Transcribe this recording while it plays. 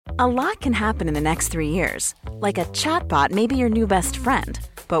A lot can happen in the next 3 years. Like a chatbot may be your new best friend.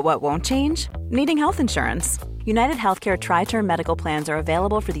 But what won't change? Needing health insurance. United Healthcare Tri-Term Medical Plans are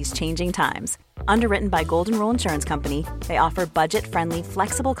available for these changing times. Underwritten by Golden Rule Insurance Company, they offer budget-friendly,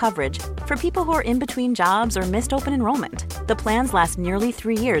 flexible coverage for people who are in between jobs or missed open enrollment. The plans last nearly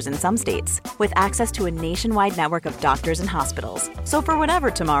 3 years in some states, with access to a nationwide network of doctors and hospitals. So for whatever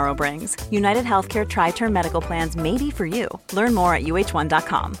tomorrow brings, United Healthcare Tri-Term Medical Plans may be for you. Learn more at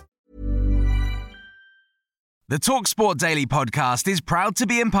uh1.com. The TalkSport Daily podcast is proud to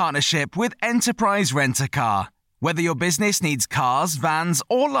be in partnership with Enterprise Rent-A-Car. Whether your business needs cars, vans,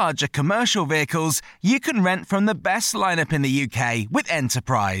 or larger commercial vehicles, you can rent from the best lineup in the UK with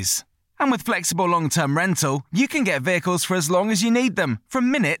Enterprise. And with flexible long-term rental, you can get vehicles for as long as you need them,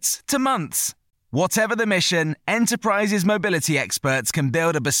 from minutes to months. Whatever the mission, Enterprise's mobility experts can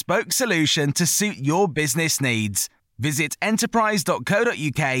build a bespoke solution to suit your business needs. Visit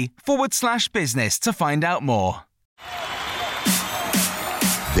enterprise.co.uk/business to find out more.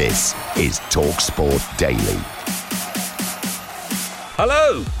 This is TalkSport Daily.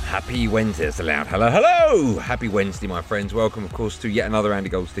 Hello! Happy Wednesday. That's allowed. Hello, hello! Happy Wednesday, my friends. Welcome, of course, to yet another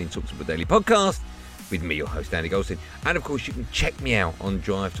Andy Goldstein TalkSport Daily podcast with me, your host, Andy Goldstein. And, of course, you can check me out on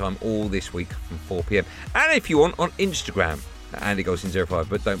Drive Time all this week from 4 p.m. And if you want, on Instagram, at Andy Goldstein05,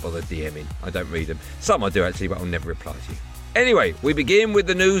 but don't bother DMing. I don't read them. Some I do, actually, but I'll never reply to you. Anyway, we begin with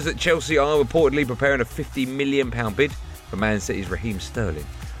the news that Chelsea are reportedly preparing a £50 million bid for Man City's Raheem Sterling.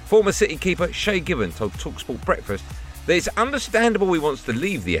 Former City keeper Shay Given told TalkSport Breakfast that it's understandable he wants to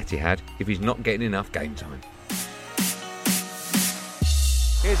leave the Etihad if he's not getting enough game time.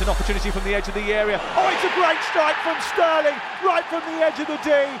 Here's an opportunity from the edge of the area. Oh, it's a great strike from Sterling, right from the edge of the D.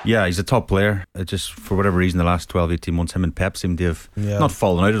 Yeah, he's a top player. It just, for whatever reason, the last 12, 18 months, him and Pep seem to have not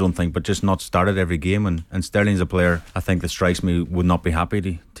fallen out, I don't think, but just not started every game. And Sterling's a player, I think, that strikes me would not be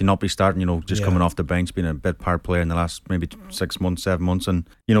happy to not be starting, coming off the bench, being a bit part player in the last maybe 6 months, 7 months. And,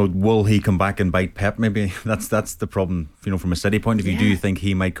 will he come back and bite Pep? Maybe that's the problem, from a City point of view. Do you think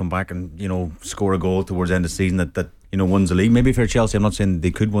he might come back and, score a goal towards the end of the season that wins the league? Maybe for Chelsea, I'm not saying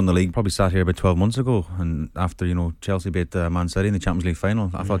they could win the league. Probably sat here about 12 months ago, and after Chelsea beat Man City in the Champions League final,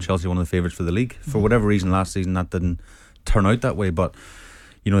 I thought Chelsea were one of the favourites for the league. For whatever reason last season that didn't turn out that way, but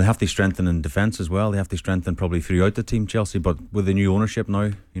they have to strengthen in defence as well. They have to strengthen probably throughout the team, Chelsea, but with the new ownership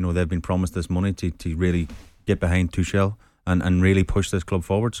now, they've been promised this money to really get behind Tuchel and really push this club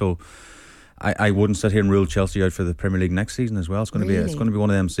forward. So I wouldn't sit here and rule Chelsea out for the Premier League next season as well. It's going to be one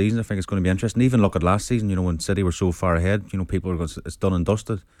of them seasons. I think it's going to be interesting. Even look at last season, when City were so far ahead, people were going, it's done and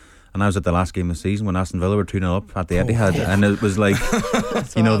dusted. And I was at the last game of the season when Aston Villa were 2-0 up at the Etihad, and it was like,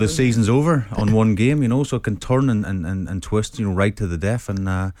 the season's over on one game, so it can turn and twist, right to the death. And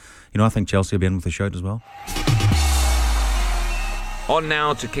I think Chelsea will be in with a shout as well. On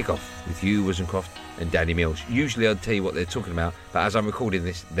now to kick off with Hugh Wisencroft and Danny Mills. Usually I'd tell you what they're talking about, but as I'm recording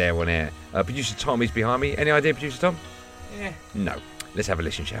this, they're on air. Producer Tom is behind me. Any idea, Producer Tom? Yeah. No. Let's have a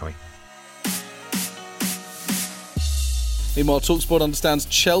listen, shall we? Meanwhile, TalkSport understands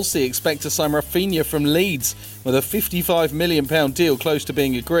Chelsea expect to sign Rafinha from Leeds with a £55 million deal close to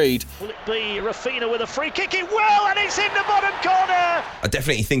being agreed. Will it be Rafinha with a free kick? It will, and it's in the bottom corner. I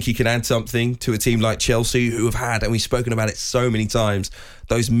definitely think he can add something to a team like Chelsea, who have had, and we've spoken about it so many times,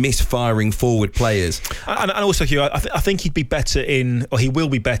 those misfiring forward players. And also, Hugh, I think he'd be better he will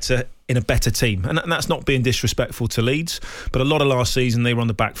be better in a better team. And that's not being disrespectful to Leeds, but a lot of last season they were on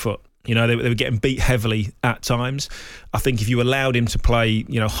the back foot. They were getting beat heavily at times. I think if you allowed him to play,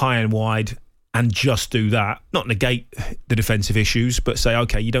 high and wide and just do that, not negate the defensive issues, but say,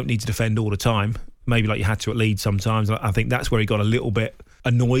 OK, you don't need to defend all the time, maybe like you had to at Leeds sometimes. I think that's where he got a little bit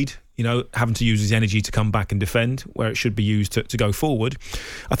annoyed, having to use his energy to come back and defend where it should be used to go forward.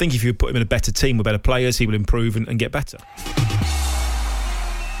 I think if you put him in a better team with better players, he will improve and get better.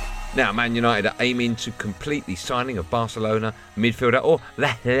 Now, Man United are aiming to complete the signing of Barcelona midfielder, or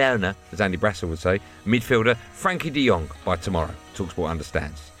Barcelona, as Andy Brassel would say, midfielder Frankie de Jong by tomorrow. TalkSport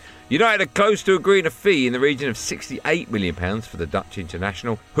understands. United are close to agreeing a fee in the region of £68 million for the Dutch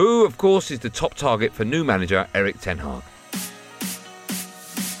international, who, of course, is the top target for new manager Erik ten Hag.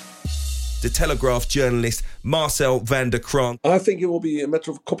 The Telegraph journalist Marcel van der Kraan. I think it will be a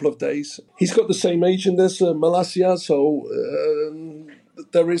matter of a couple of days. He's got the same agent as Malacia, so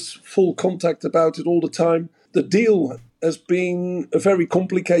there is full contact about it all the time. The deal has been a very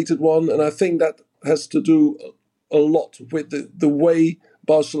complicated one, and I think that has to do a lot with the way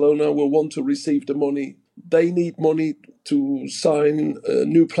Barcelona will want to receive the money. They need money to sign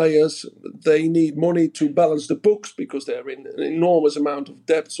new players. They need money to balance the books because they're in an enormous amount of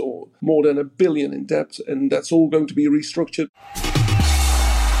debt, or more than £1 billion in debt, and that's all going to be restructured.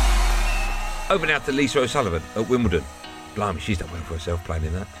 Over now to Lisa O'Sullivan at Wimbledon. Blimey, she's done well for herself playing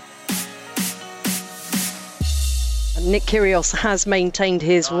in that. Nick Kyrgios has maintained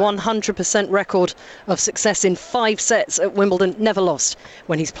his 100% record of success in 5 sets at Wimbledon. Never lost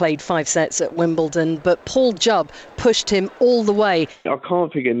when he's played 5 sets at Wimbledon. But Paul Jubb pushed him all the way. I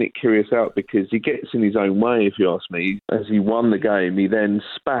can't figure Nick Kyrgios out because he gets in his own way, if you ask me. As he won the game, he then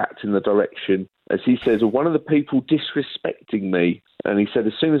spat in the direction, as he says, of one of the people disrespecting me. And he said,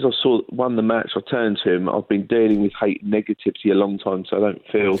 as soon as I won the match, I turned to him. I've been dealing with hate and negativity a long time, so I don't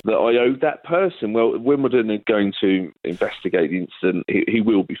feel that I owe that person. Well, Wimbledon are going to investigate the incident. He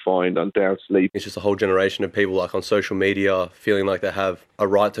will be fined, undoubtedly. It's just a whole generation of people like on social media feeling like they have a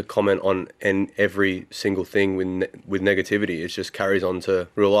right to comment on every single thing with negativity. It just carries on to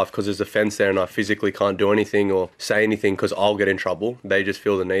real life because there's a fence there and I physically can't do anything or say anything because I'll get in trouble. They just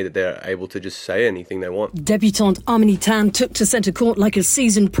feel the need that they're able to just say anything they want. Debutante Amini Tan took to centre court like a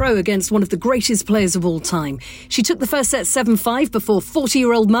seasoned pro against one of the greatest players of all time. She took the first set 7-5 before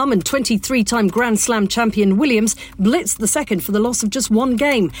 40-year-old mum and 23-time Grand Slam champion Williams blitzed the second for the loss of just 1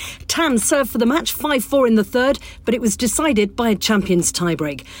 game. Tan served for the match 5-4 in the third, but it was decided by a champion's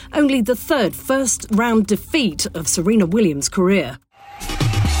tiebreak. Only the third first-round defeat of Serena Williams' career.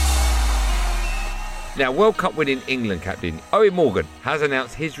 Now, World Cup winning England captain Owen Morgan has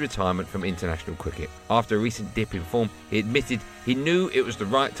announced his retirement from international cricket. After a recent dip in form, he admitted he knew it was the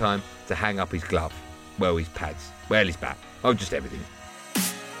right time to hang up his glove. Well, his pads. Well, his bat. Oh, just everything.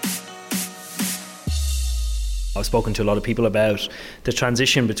 I've spoken to a lot of people about the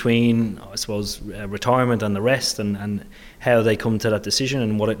transition between, I suppose, retirement and the rest and how they come to that decision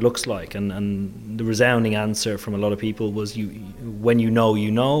and what it looks like. And the resounding answer from a lot of people was when you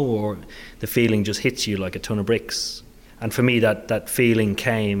know, or the feeling just hits you like a ton of bricks. And for me, that feeling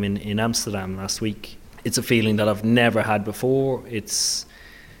came in Amsterdam last week. It's a feeling that I've never had before. It's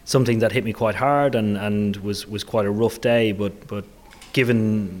something that hit me quite hard and was quite a rough day, but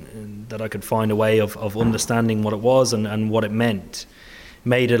given that I could find a way of understanding what it was and what it meant,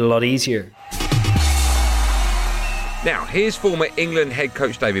 made it a lot easier. Now, here's former England head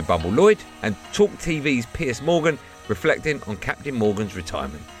coach David Bumble-Lloyd and Talk TV's Piers Morgan reflecting on Captain Morgan's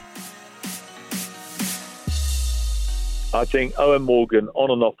retirement. I think Owen Morgan,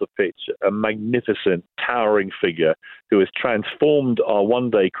 on and off the pitch, a magnificent, towering figure who has transformed our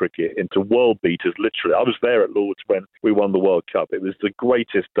one-day cricket into world beaters, literally. I was there at Lord's when we won the World Cup. It was the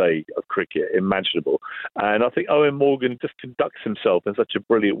greatest day of cricket imaginable. And I think Owen Morgan just conducts himself in such a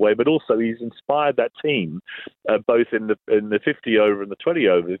brilliant way, but also he's inspired that team, both in the 50-over and the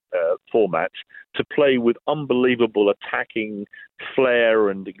 20-over formats, to play with unbelievable attacking flair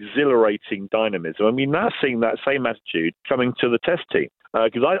and exhilarating dynamism. And we're now seeing that same attitude coming to the Test team.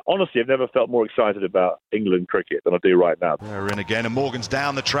 Because I honestly have never felt more excited about England cricket than I do right now. They're in again, and Morgan's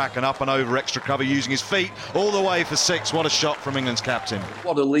down the track and up and over extra cover using his feet all the way for 6. What a shot from England's captain.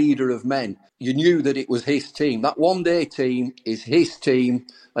 What a leader of men. You knew that it was his team. That one-day team is his team,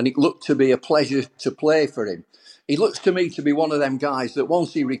 and it looked to be a pleasure to play for him. He looks to me to be one of them guys that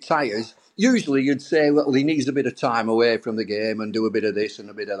once he retires, usually you'd say, well, he needs a bit of time away from the game and do a bit of this and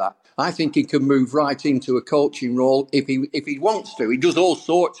a bit of that. I think he can move right into a coaching role if he wants to. He does all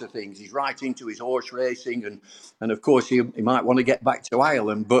sorts of things. He's right into his horse racing and of course, he might want to get back to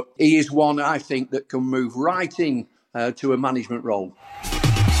Ireland. But he is one, I think, that can move right in to a management role.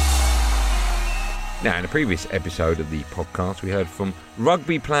 Now, in a previous episode of the podcast, we heard from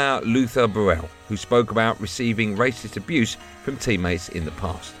rugby player Luther Burrell, who spoke about receiving racist abuse from teammates in the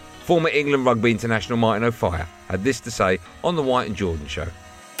past. Former England rugby international Martin O'Fire had this to say on the White and Jordan show.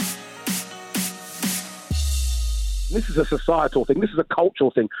 This is a societal thing. This is a cultural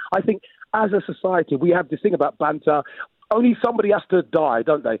thing. I think as a society, we have this thing about banter. Only somebody has to die,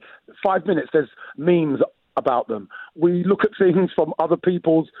 don't they? 5 minutes, there's memes about them. We look at things from other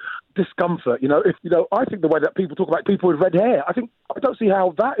people's discomfort. I think the way that people talk about people with red hair, I don't see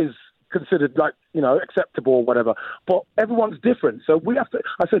how that is considered acceptable or whatever. But everyone's different. So we have to,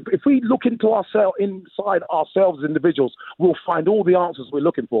 I said, if we look inside ourselves as individuals, we'll find all the answers we're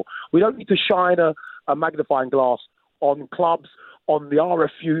looking for. We don't need to shine a magnifying glass on clubs, on the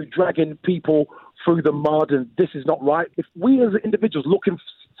RFU, dragging people through the mud, and this is not right. If we as individuals look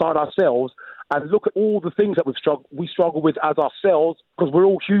inside ourselves and look at all the things that we struggle with as ourselves, because we're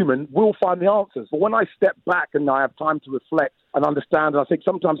all human, we'll find the answers. But when I step back and I have time to reflect and understand, I think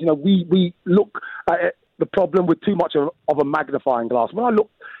sometimes, we look at the problem with too much of a magnifying glass. When I look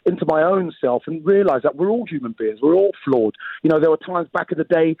into my own self and realise that we're all human beings, we're all flawed. There were times back in the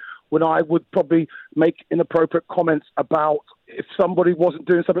day when I would probably make inappropriate comments about if somebody wasn't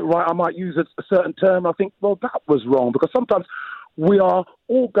doing something right, I might use a certain term. I think, well, that was wrong, because sometimes we are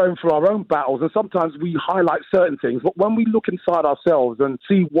all going through our own battles, and sometimes we highlight certain things. But when we look inside ourselves and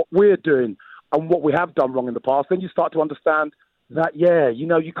see what we're doing and what we have done wrong in the past, then you start to understand that,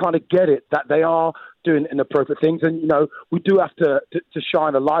 you kind of get it, that they are doing inappropriate things. And, we do have to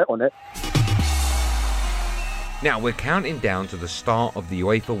shine a light on it. Now, we're counting down to the start of the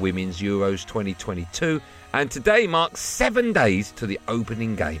UEFA Women's Euros 2022, and today marks 7 days to the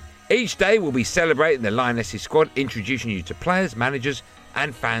opening game. Each day we'll be celebrating the Lionesses squad, introducing you to players, managers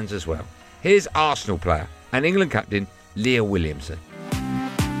and fans as well. Here's Arsenal player and England captain Leah Williamson.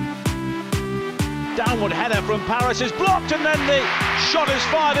 Downward header from Paris is blocked, and then the shot is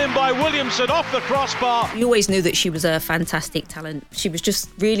fired in by Williamson off the crossbar. You always knew that she was a fantastic talent. She was just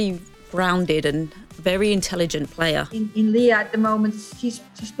really rounded and very intelligent player. In Leah at the moment, she's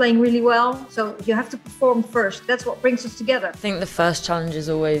playing really well, so you have to perform first. That's what brings us together. I think the first challenge is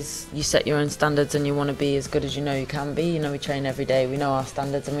always you set your own standards and you want to be as good as you know you can be. We train every day, we know our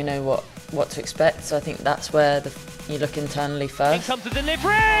standards and we know what to expect, so I think that's where you look internally first. Here comes the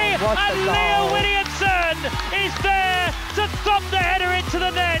delivery, and Leah Williamson is there to thump the header into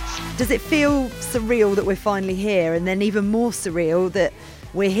the net. Does it feel surreal that we're finally here, and then even more surreal that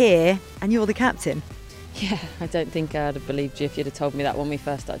we're here and you're the captain? Yeah, I don't think I'd have believed you if you'd have told me that when we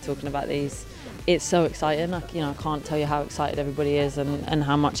first started talking about these. It's so exciting. I can't tell you how excited everybody is and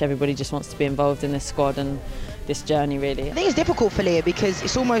how much everybody just wants to be involved in this squad and this journey, really. I think it's difficult for Leah because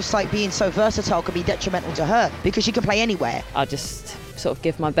it's almost like being so versatile can be detrimental to her because she can play anywhere. I just sort of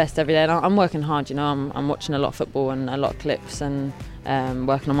give my best every day, and I'm working hard. I'm watching a lot of football and a lot of clips and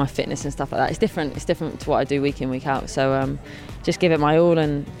working on my fitness and stuff like that. It's different to what I do week in, week out. So just give it my all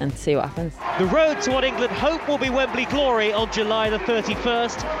and see what happens. The road to what England hope will be Wembley glory on July the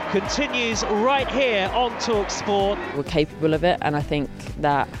 31st continues right here on TalkSport. We're capable of it, and I think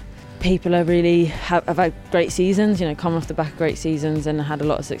that people are really have had great seasons, coming off the back of great seasons and had a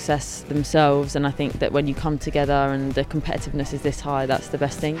lot of success themselves, and I think that when you come together and the competitiveness is this high, that's the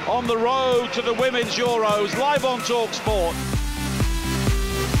best thing. On the road to the Women's Euros, live on TalkSport.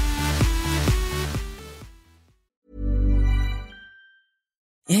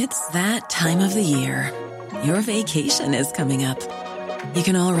 It's that time of the year. Your vacation is coming up. You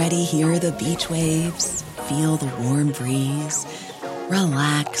can already hear the beach waves, feel the warm breeze,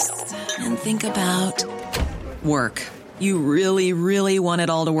 relax, and think about work. You really, really want it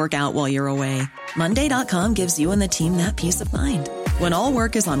all to work out while you're away. Monday.com gives you and the team that peace of mind. When all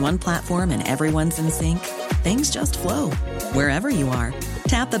work is on one platform and everyone's in sync, things just flow. Wherever you are,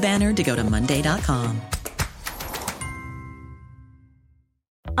 tap the banner to go to Monday.com.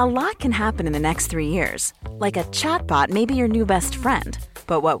 A lot can happen in the next 3 years. Like a chatbot may be your new best friend.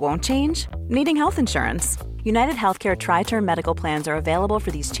 But what won't change? Needing health insurance. United Healthcare Tri-Term Medical Plans are available for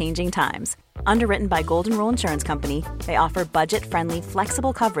these changing times. Underwritten by Golden Rule Insurance Company, they offer budget-friendly,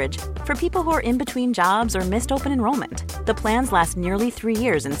 flexible coverage for people who are in between jobs or missed open enrollment. The plans last nearly 3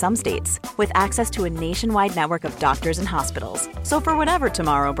 years in some states, with access to a nationwide network of doctors and hospitals. So for whatever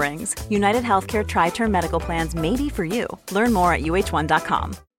tomorrow brings, United Healthcare Tri-Term Medical Plans may be for you. Learn more at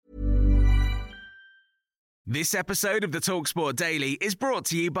uh1.com. This episode of the TalkSport Daily is brought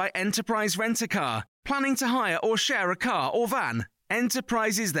to you by Enterprise Rent-A-Car. Planning to hire or share a car or van?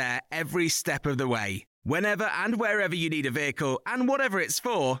 Enterprise is there every step of the way. Whenever and wherever you need a vehicle and whatever it's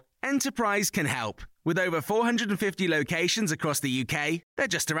for, Enterprise can help. With over 450 locations across the UK, they're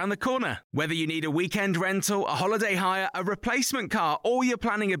just around the corner. Whether you need a weekend rental, a holiday hire, a replacement car, or you're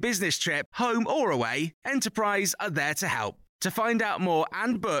planning a business trip, home or away, Enterprise are there to help. To find out more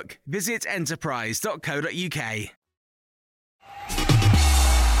and book, visit enterprise.co.uk.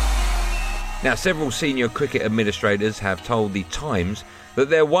 Now, several senior cricket administrators have told The Times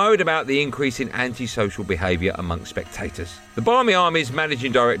that they're worried about the increase in antisocial behaviour amongst spectators. The Barmy Army's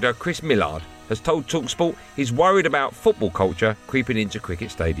managing director, Chris Millard, has told TalkSport he's worried about football culture creeping into cricket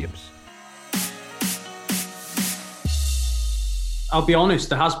stadiums. I'll be honest,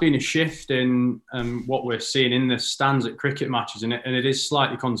 there has been a shift in what we're seeing in the stands at cricket matches, and it is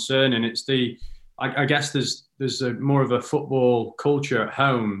slightly concerning. It's I guess there's more of a football culture at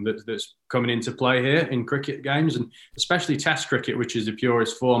home that's coming into play here in cricket games, and especially Test cricket, which is the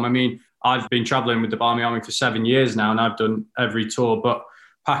purest form. I mean, I've been travelling with the Barmy Army for 7 years now, and I've done every tour but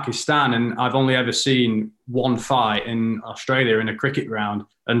Pakistan, and I've only ever seen one fight in Australia in a cricket ground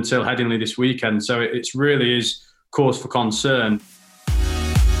until Headingley this weekend. So it really is cause for concern.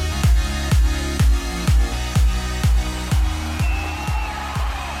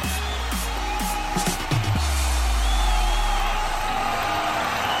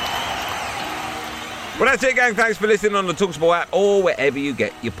 Well, that's it, gang. Thanks for listening on the TalkSport app or wherever you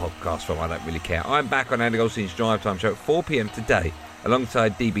get your podcast from. I don't really care. I'm back on Andy Goldstein's Drive Time show at 4 p.m. today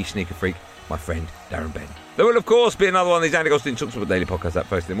alongside DB Sneaker Freak, my friend Darren Ben. There will, of course, be another one of these Andy Goldstein TalkSport Daily podcasts up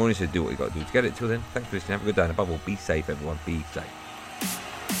first in the morning, so do what you got to do to get it. Till then, thanks for listening. Have a good day, and above all, be safe, everyone. Be safe.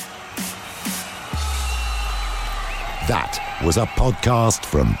 That was a podcast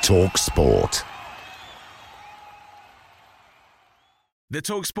from TalkSport. The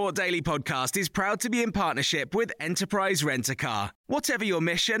TalkSport Daily podcast is proud to be in partnership with Enterprise Rent-A-Car. Whatever your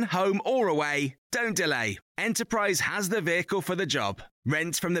mission, home or away, don't delay. Enterprise has the vehicle for the job.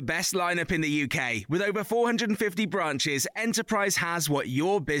 Rent from the best lineup in the UK. With over 450 branches, Enterprise has what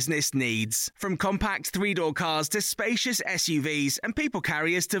your business needs. From compact three-door cars to spacious SUVs and people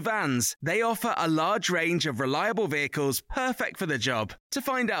carriers to vans, they offer a large range of reliable vehicles perfect for the job. To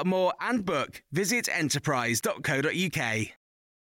find out more and book, visit enterprise.co.uk.